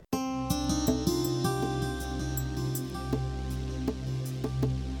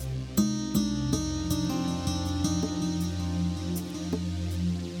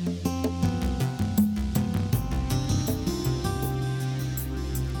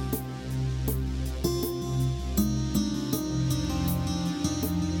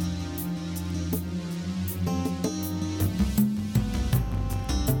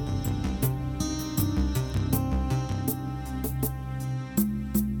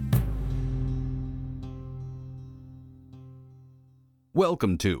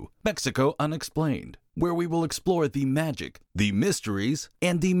Welcome to Mexico Unexplained, where we will explore the magic, the mysteries,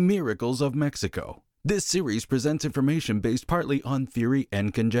 and the miracles of Mexico. This series presents information based partly on theory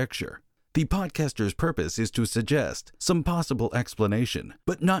and conjecture. The podcaster's purpose is to suggest some possible explanation,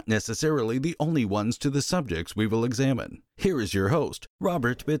 but not necessarily the only ones to the subjects we will examine. Here is your host,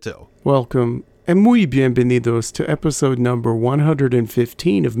 Robert Bitto. Welcome, and muy bienvenidos to episode number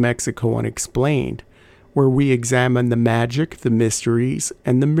 115 of Mexico Unexplained, where we examine the magic, the mysteries,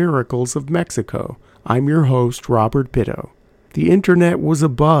 and the miracles of Mexico. I'm your host, Robert Bitto. The internet was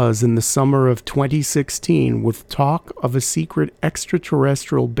abuzz in the summer of 2016 with talk of a secret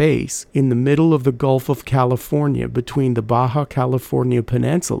extraterrestrial base in the middle of the Gulf of California between the Baja California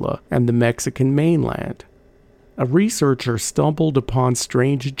Peninsula and the Mexican mainland. A researcher stumbled upon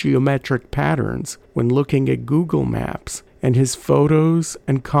strange geometric patterns when looking at Google Maps, and his photos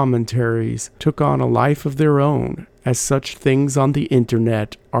and commentaries took on a life of their own, as such things on the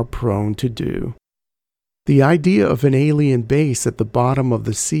internet are prone to do. The idea of an alien base at the bottom of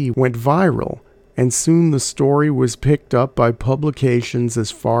the sea went viral, and soon the story was picked up by publications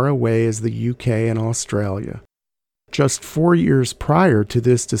as far away as the UK and Australia. Just 4 years prior to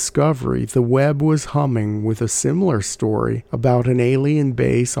this discovery, the web was humming with a similar story about an alien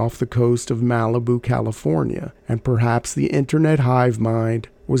base off the coast of Malibu, California, and perhaps the internet hive mind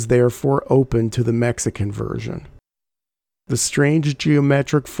was therefore open to the Mexican version. The strange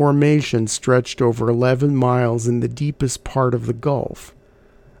geometric formation stretched over 11 miles in the deepest part of the Gulf.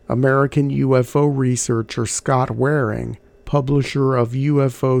 American UFO researcher Scott Waring, publisher of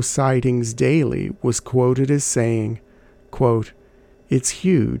UFO Sightings Daily, was quoted as saying, quote, "It's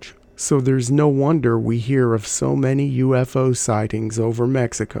huge, so there's no wonder we hear of so many UFO sightings over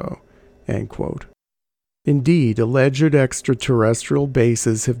Mexico," end quote. Indeed, alleged extraterrestrial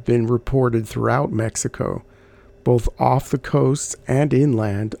bases have been reported throughout Mexico, both off the coasts and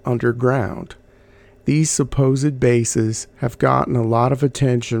inland underground. These supposed bases have gotten a lot of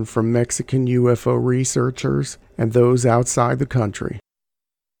attention from Mexican UFO researchers and those outside the country.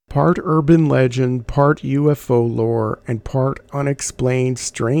 Part urban legend, part UFO lore, and part unexplained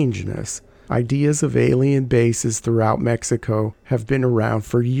strangeness, ideas of alien bases throughout Mexico have been around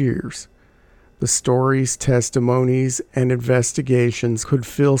for years. The stories, testimonies, and investigations could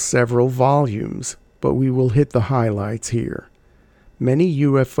fill several volumes, but we will hit the highlights here. Many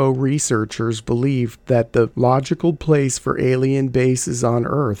UFO researchers believed that the logical place for alien bases on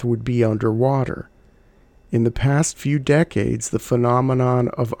Earth would be underwater. In the past few decades, the phenomenon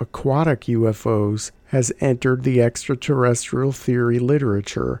of aquatic UFOs has entered the extraterrestrial theory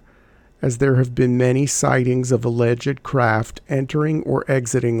literature, as there have been many sightings of alleged craft entering or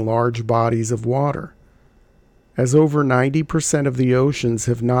exiting large bodies of water. As over 90% of the oceans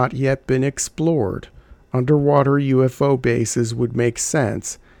have not yet been explored, underwater UFO bases would make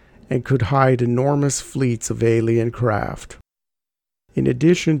sense and could hide enormous fleets of alien craft. In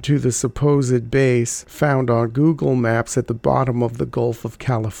addition to the supposed base found on Google Maps at the bottom of the Gulf of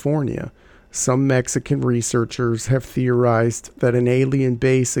California, some Mexican researchers have theorized that an alien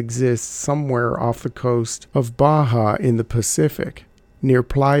base exists somewhere off the coast of Baja in the Pacific, near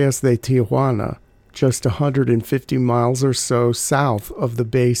Playas de Tijuana, just 150 miles or so south of the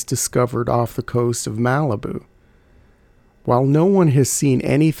base discovered off the coast of Malibu. While no one has seen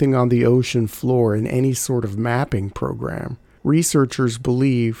anything on the ocean floor in any sort of mapping program, researchers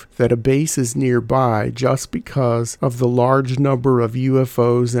believe that a base is nearby just because of the large number of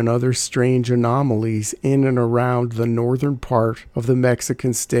UFOs and other strange anomalies in and around the northern part of the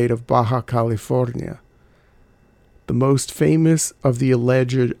Mexican state of Baja California. The most famous of the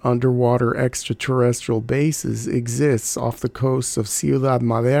alleged underwater extraterrestrial bases exists off the coast of Ciudad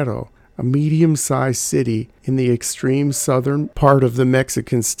Madero, a medium-sized city in the extreme southern part of the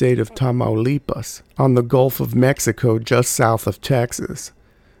Mexican state of Tamaulipas, on the Gulf of Mexico just south of Texas.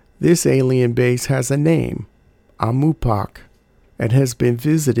 This alien base has a name, Amupac, and has been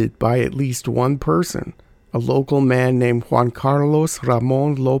visited by at least one person, a local man named Juan Carlos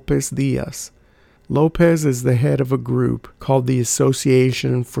Ramon Lopez Diaz. Lopez is the head of a group called the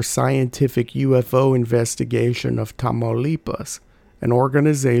Association for Scientific UFO Investigation of Tamaulipas, an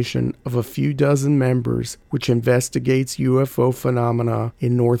organization of a few dozen members which investigates UFO phenomena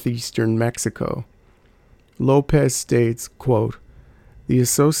in northeastern Mexico. Lopez states, quote, "The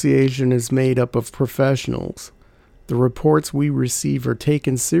association is made up of professionals. The reports we receive are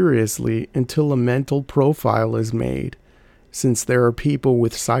taken seriously until a mental profile is made, since there are people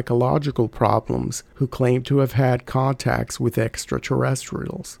with psychological problems who claim to have had contacts with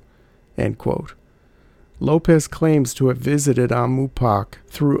extraterrestrials," end quote. Lopez claims to have visited Amupak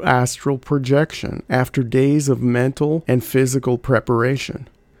through astral projection after days of mental and physical preparation.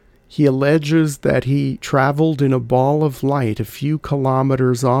 He alleges that he traveled in a ball of light a few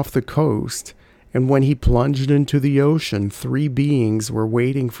kilometers off the coast, and when he plunged into the ocean, 3 beings were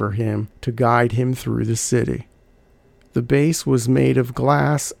waiting for him to guide him through the city. The base was made of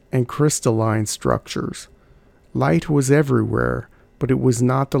glass and crystalline structures. Light was everywhere, but it was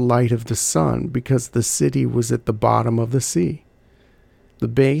not the light of the sun because the city was at the bottom of the sea. The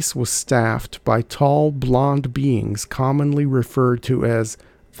base was staffed by tall, blonde beings commonly referred to as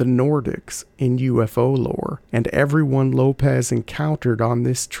the Nordics in UFO lore, and everyone Lopez encountered on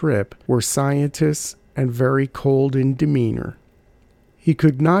this trip were scientists and very cold in demeanor. He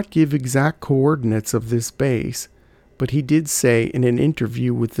could not give exact coordinates of this base, but he did say in an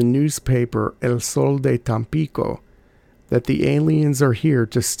interview with the newspaper El Sol de Tampico that the aliens are here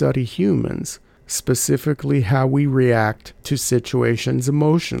to study humans, specifically how we react to situations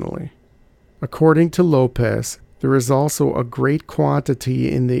emotionally. According to Lopez, there is also a great quantity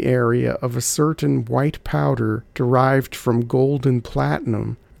in the area of a certain white powder derived from gold and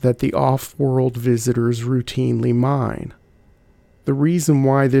platinum that the off-world visitors routinely mine. The reason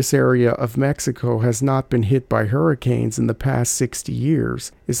why this area of Mexico has not been hit by hurricanes in the past 60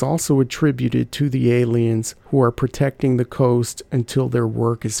 years is also attributed to the aliens who are protecting the coast until their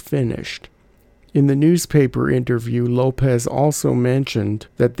work is finished. In the newspaper interview, Lopez also mentioned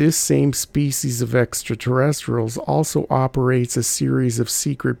that this same species of extraterrestrials also operates a series of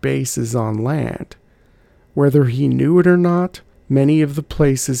secret bases on land. Whether he knew it or not, many of the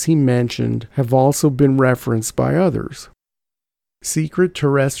places he mentioned have also been referenced by others. Secret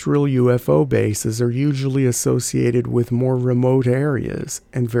terrestrial UFO bases are usually associated with more remote areas,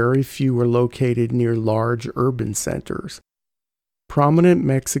 and very few are located near large urban centers. Prominent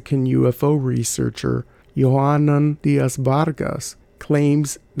Mexican UFO researcher Johanan Diaz Vargas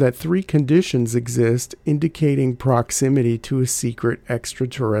claims that 3 conditions exist indicating proximity to a secret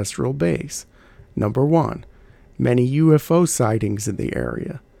extraterrestrial base. Number 1, many UFO sightings in the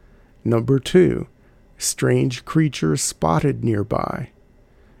area. Number 2, strange creatures spotted nearby.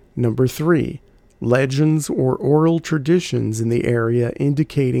 Number 3, legends or oral traditions in the area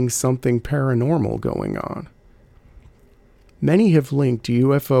indicating something paranormal going on. Many have linked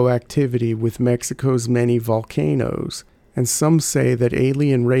UFO activity with Mexico's many volcanoes, and some say that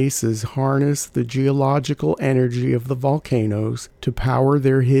alien races harness the geological energy of the volcanoes to power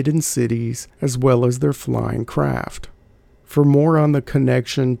their hidden cities as well as their flying craft. For more on the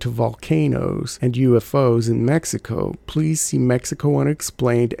connection to volcanoes and UFOs in Mexico, please see Mexico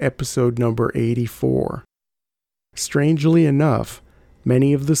Unexplained episode number 84. Strangely enough,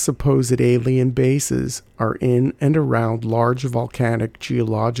 many of the supposed alien bases are in and around large volcanic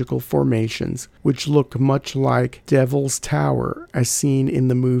geological formations, which look much like Devil's Tower as seen in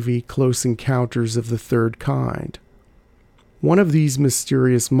the movie Close Encounters of the Third Kind. One of these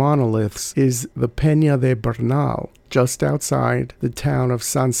mysterious monoliths is the Peña de Bernal, just outside the town of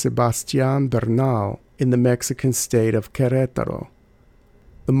San Sebastián Bernal in the Mexican state of Querétaro.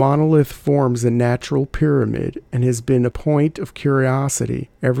 The monolith forms a natural pyramid and has been a point of curiosity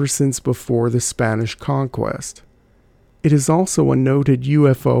ever since before the Spanish conquest. It is also a noted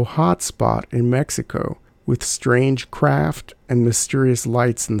UFO hotspot in Mexico, with strange craft and mysterious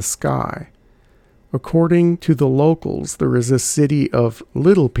lights in the sky. According to the locals, there is a city of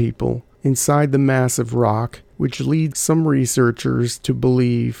little people inside the massive rock, which leads some researchers to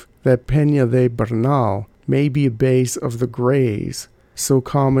believe that Peña de Bernal may be a base of the Greys, so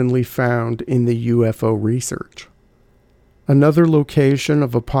commonly found in the UFO research. Another location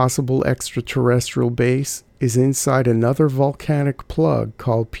of a possible extraterrestrial base is inside another volcanic plug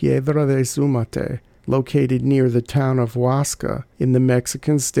called Piedra de Zumate, located near the town of Huasca in the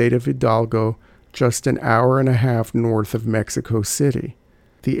Mexican state of Hidalgo, just an hour and a half north of Mexico City.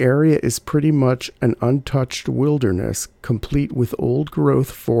 The area is pretty much an untouched wilderness, complete with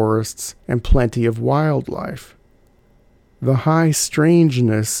old-growth forests and plenty of wildlife. The high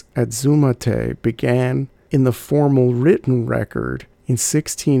strangeness at Zumate began in the formal written record in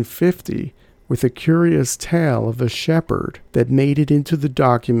 1650 with a curious tale of a shepherd that made it into the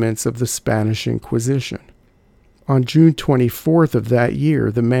documents of the Spanish Inquisition. On June 24th of that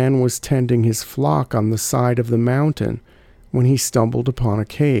year, the man was tending his flock on the side of the mountain when he stumbled upon a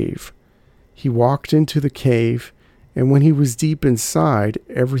cave. He walked into the cave, and when he was deep inside,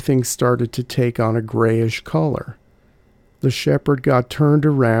 everything started to take on a grayish color. The shepherd got turned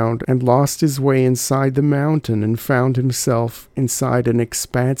around and lost his way inside the mountain and found himself inside an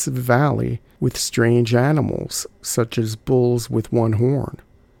expansive valley with strange animals, such as bulls with one horn.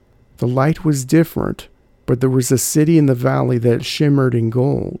 The light was different, But there was a city in the valley that shimmered in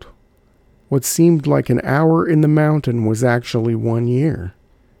gold. What seemed like an hour in the mountain was actually 1 year.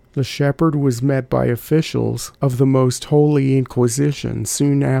 The shepherd was met by officials of the Most Holy Inquisition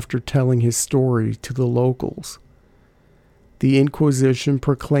soon after telling his story to the locals. The Inquisition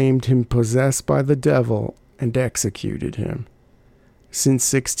proclaimed him possessed by the devil and executed him.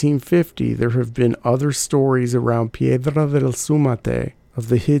 Since 1650, there have been other stories around Piedra del Sumate of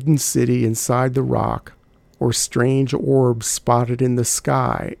the hidden city inside the rock, or strange orbs spotted in the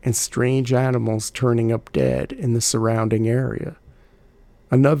sky and strange animals turning up dead in the surrounding area.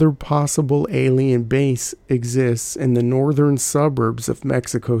 Another possible alien base exists in the northern suburbs of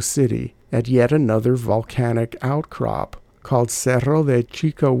Mexico City at yet another volcanic outcrop called Cerro de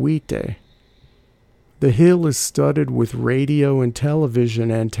Chicohuite. The hill is studded with radio and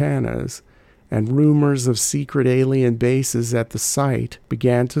television antennas, and rumors of secret alien bases at the site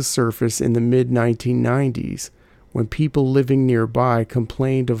began to surface in the mid-1990s when people living nearby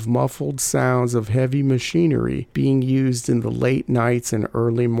complained of muffled sounds of heavy machinery being used in the late nights and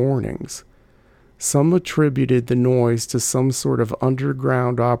early mornings. Some attributed the noise to some sort of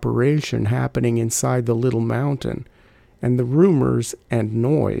underground operation happening inside the little mountain, and the rumors and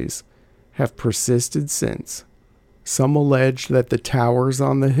noise have persisted since. Some allege that the towers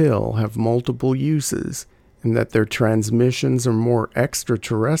on the hill have multiple uses and that their transmissions are more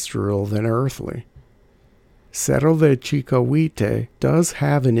extraterrestrial than earthly. Cerro de Chicohuite does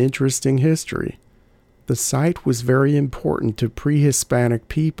have an interesting history. The site was very important to pre-Hispanic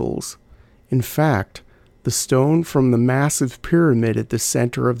peoples. In fact, the stone from the massive pyramid at the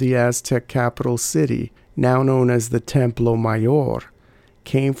center of the Aztec capital city, now known as the Templo Mayor,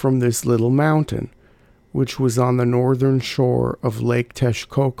 came from this little mountain, which was on the northern shore of Lake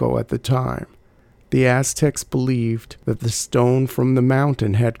Texcoco at the time. The Aztecs believed that the stone from the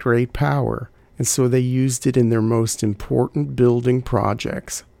mountain had great power, and so they used it in their most important building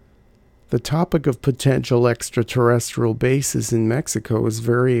projects. The topic of potential extraterrestrial bases in Mexico is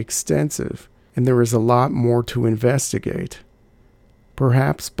very extensive, and there is a lot more to investigate.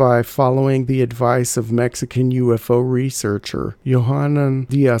 Perhaps by following the advice of Mexican UFO researcher Johanan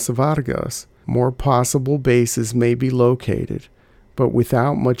Diaz Vargas, more possible bases may be located, but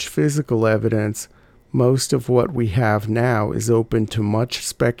without much physical evidence, most of what we have now is open to much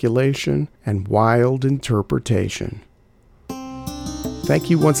speculation and wild interpretation.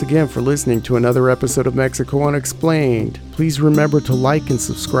 Thank you once again for listening to another episode of Mexico Unexplained. Please remember to like and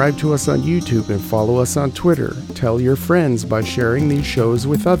subscribe to us on YouTube and follow us on Twitter. Tell your friends by sharing these shows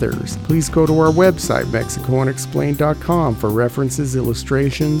with others. Please go to our website, MexicoUnexplained.com, for references,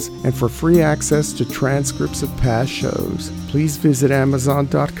 illustrations, and for free access to transcripts of past shows. Please visit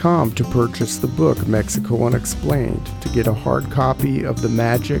Amazon.com to purchase the book Mexico Unexplained to get a hard copy of the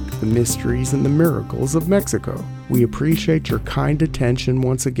magic, the mysteries, and the miracles of Mexico. We appreciate your kind attention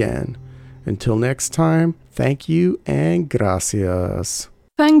once again. Until next time, thank you and gracias.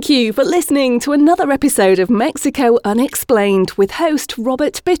 Thank you for listening to another episode of Mexico Unexplained with host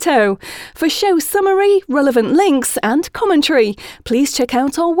Robert Bitto. For show summary, relevant links and commentary, please check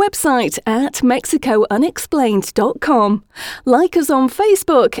out our website at mexicounexplained.com. Like us on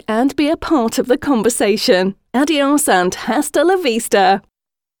Facebook and be a part of the conversation. Adios and hasta la vista.